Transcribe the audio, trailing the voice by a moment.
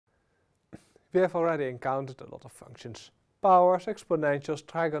We have already encountered a lot of functions: powers, exponentials,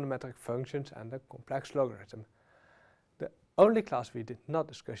 trigonometric functions and the complex logarithm. The only class we did not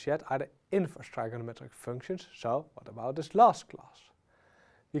discuss yet are the inverse trigonometric functions, so what about this last class?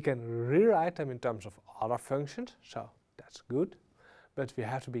 We can rewrite them in terms of other functions, so that's good, but we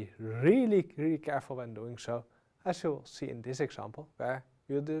have to be really careful when doing so, as you will see in this example, where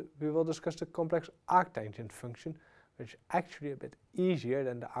we will discuss the complex arctangent function, which is actually a bit easier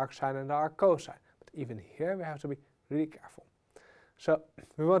than the arcsine and the arccosine. But even here we have to be really careful. So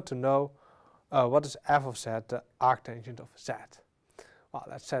we want to know what is f of z, the arctangent of z. Well,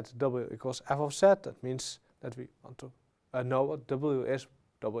 let's set w equals f of z. That means that we want to know what w is.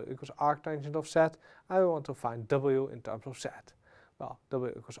 W equals arctangent of z, and we want to find w in terms of z. Well,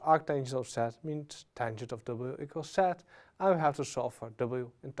 w equals arctangent of z means tangent of w equals z, and we have to solve for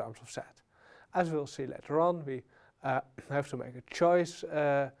w in terms of z. As we'll see later on, we have to make a choice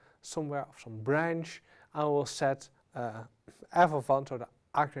somewhere of some branch, and we'll set f of 1, so the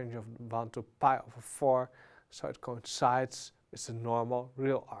arctangent of 1, to pi over 4, so it coincides with the normal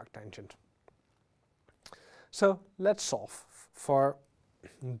real arctangent. So let's solve for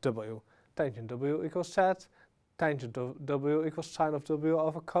w. Tangent w equals z, tangent of w equals sine of w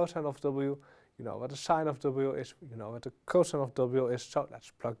over cosine of w. You know what the sine of w is, you know what the cosine of w is, so let's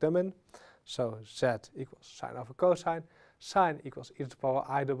plug them in. So z equals sine over cosine, sine equals e to the power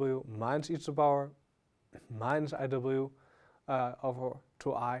iw minus e to the power minus iw over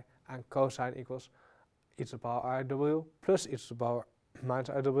 2I, and cosine equals e to the power iw plus e to the power minus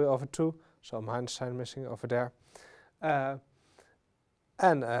iw over 2, so minus sign missing over there. We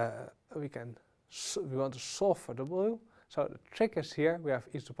want to solve for w. So the trick is here, we have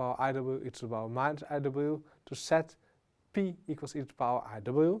e to the power iw, e to the power minus iw, to set p equals e to the power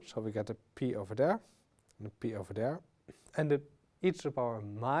iw. So we get a p over there, and a p over there. And the e to the power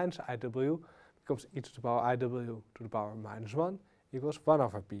minus iw becomes e to the power iw to the power minus 1 equals 1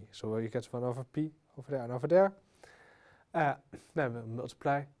 over p. So you get 1 over p over there and over there. Then we'll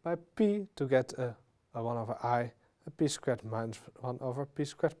multiply by p to get a 1 over I, a p squared minus 1 over p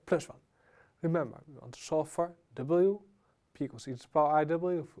squared plus 1. Remember, we want to solve for w, p equals e to the power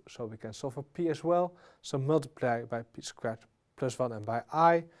iw, so we can solve for p as well. So multiply by p squared plus 1 and by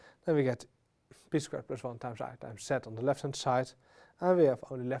I, then we get p squared plus 1 times I times z on the left hand side, and we have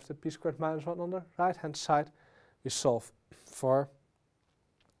only left the p squared minus 1 on the right hand side. We solve for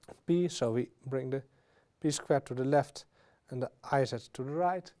p, so we bring the p squared to the left and the iz to the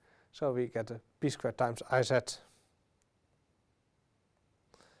right, so we get a p squared times iz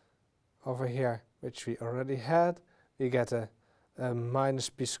over here, which we already had. We get a minus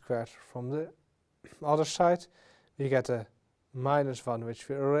p squared from the other side. We get a minus 1, which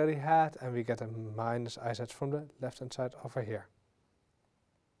we already had, and we get a minus iz from the left hand side over here.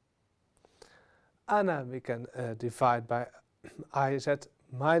 And then we can divide by iz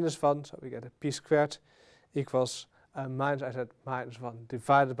minus 1, so we get a p squared equals minus iz minus 1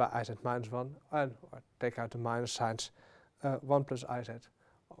 divided by iz minus 1, and or take out the minus signs, 1 plus iz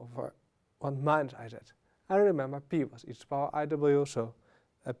over 1 minus iz. And remember, p was e to the power iw, so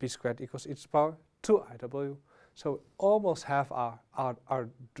p squared equals e to the power 2iw. So we almost have our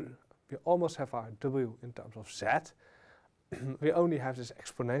w in terms of z. We only have this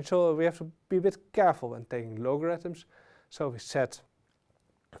exponential. We have to be a bit careful when taking logarithms. So we set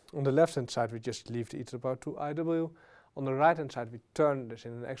on the left hand side we just leave the e to the power 2iw. On the right hand side we turn this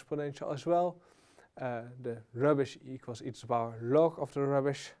in an exponential as well. The rubbish equals e to the power log of the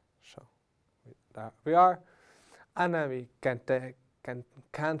rubbish. So there we are. And then we can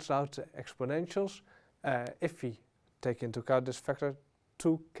cancel out the exponentials. If we take into account this factor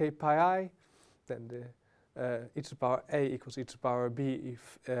 2k pi I, then the e to the power a equals e to the power b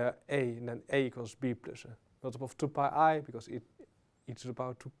if a, and then a equals b plus a multiple of 2 pi I, because e to the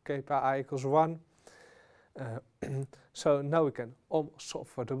power 2k pi I equals 1. So now we can almost solve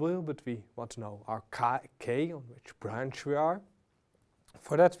for w, but we want to know our k, on which branch we are.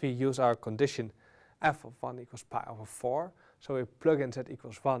 For that we use our condition f of 1 equals pi over 4. So we plug in z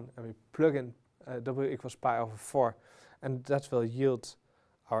equals 1 and we plug in w equals pi over 4, and that will yield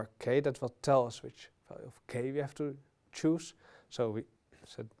our k. That will tell us which value of k we have to choose. So we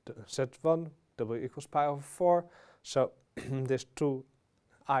set z1, w equals pi over 4. So this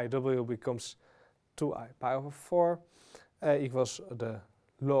 2iw becomes 2I pi over 4 equals the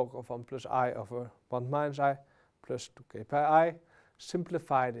log of 1 plus I over 1 minus I plus 2k pi I.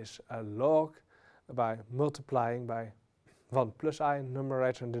 Simplify this log by multiplying by 1 plus I,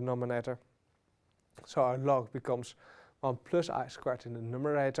 numerator and denominator. So our log becomes 1 plus I squared in the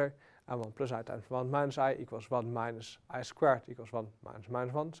numerator, and 1 plus I times 1 minus I equals 1 minus I squared equals 1 minus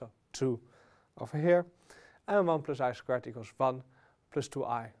minus 1, so 2 over here. And 1 plus I squared equals 1 plus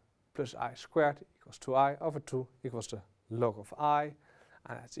 2I plus I squared equals 2I over 2 equals the log of I.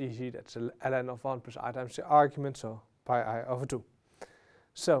 And that's easy, that's the ln of 1 plus I times the argument, so pi I over 2.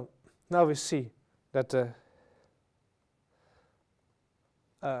 So now we see that the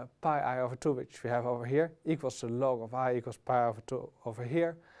pi I over 2, which we have over here, equals the log of I equals pi over 2 over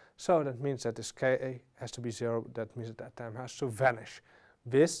here. So that means that this ka has to be 0, that means that term has to vanish.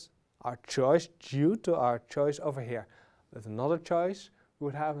 With our choice, due to our choice over here. With another choice, we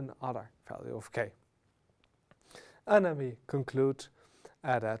would have another value of k. And then we conclude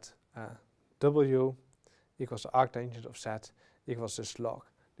that w equals the arctangent of z equals this log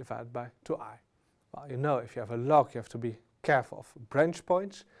divided by 2i. Well, you know, if you have a log, you have to be careful of branch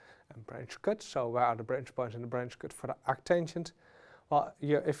points and branch cuts. So where are the branch points and the branch cut for the arctangent? Well,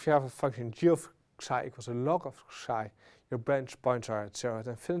 if you have a function g of psi equals a log of psi, your branch points are at 0 at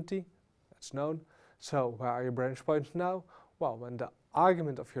infinity. That's known. So where are your branch points now? Well, when the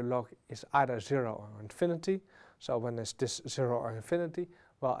argument of your log is either 0 or infinity. So when it's this 0 or infinity,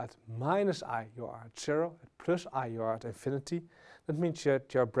 well, at minus I you are at 0, at plus I you are at infinity. That means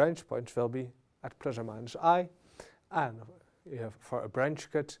that your branch points will be at plus or minus I. And for a branch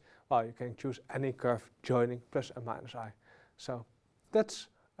cut, well, you can choose any curve joining plus and minus I. So that's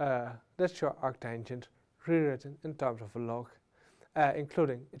your arctangent rewritten in terms of a log,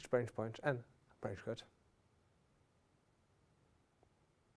 including its branch points and branch cut.